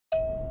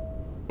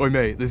Oi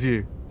mate, there's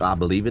you. I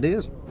believe it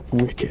is.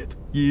 Wicked.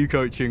 You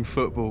coaching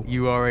football.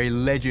 You are a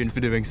legend for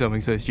doing something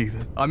so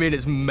stupid. I mean,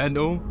 it's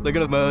mental. They're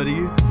gonna murder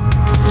you.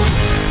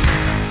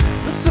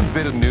 This is a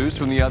bit of news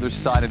from the other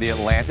side of the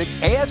Atlantic.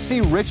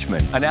 AFC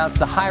Richmond announced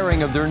the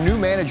hiring of their new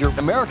manager,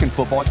 American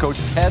football coach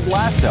Ted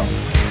Lasso.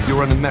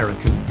 You're an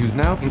American who's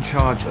now in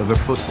charge of a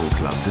football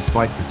club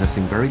despite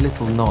possessing very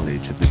little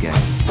knowledge of the game.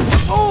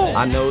 Oh!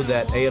 I know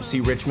that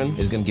AFC Richmond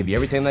is going to give you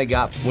everything they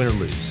got, win or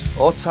lose.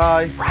 Or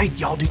tie. Right,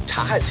 y'all do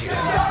ties here.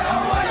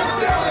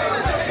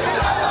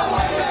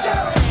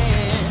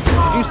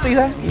 Did you see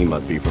that? He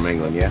must be from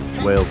England, yeah?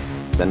 Wales.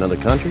 Is that another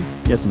country?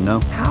 Yes and no.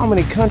 How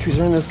many countries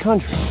are in this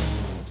country?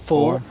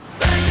 4.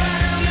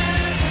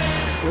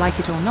 Like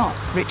it or not,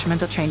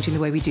 Richmond are changing the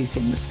way we do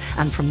things.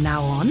 And from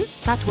now on,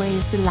 that way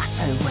is the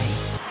Lasso way.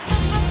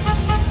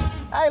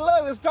 Hey,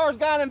 look, this car's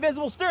got an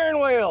invisible steering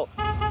wheel.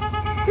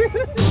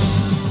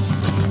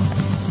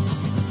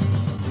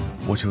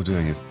 What you're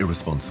doing is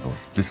irresponsible.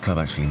 This club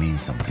actually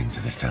means something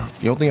to this town.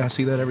 You don't think I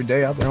see that every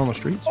day out there on the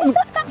streets?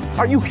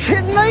 Are you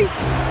kidding me?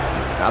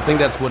 I think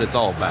that's what it's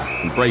all about,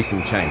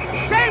 embracing change.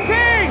 Same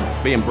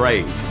team! Being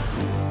brave.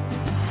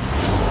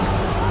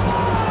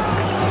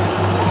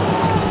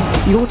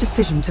 Your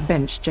decision to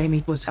bench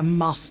Jamie was a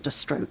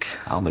masterstroke.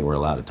 I don't think we're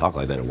allowed to talk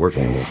like that at work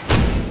anymore.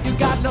 You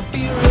got no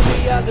fear of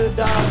the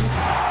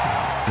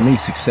underdog. For me,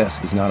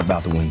 success is not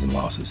about the wins and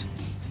losses.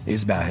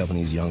 It's about helping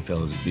these young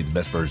fellas be the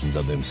best versions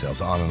of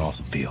themselves on and off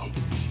the field.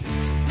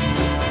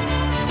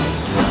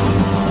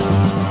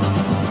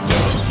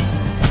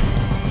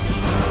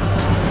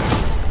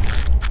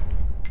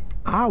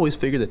 I always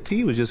figured that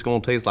tea was just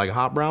going to taste like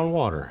hot brown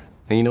water.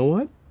 And you know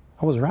what?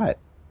 I was right.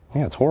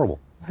 Yeah, it's horrible.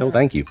 No,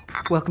 thank you.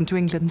 Welcome to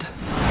England.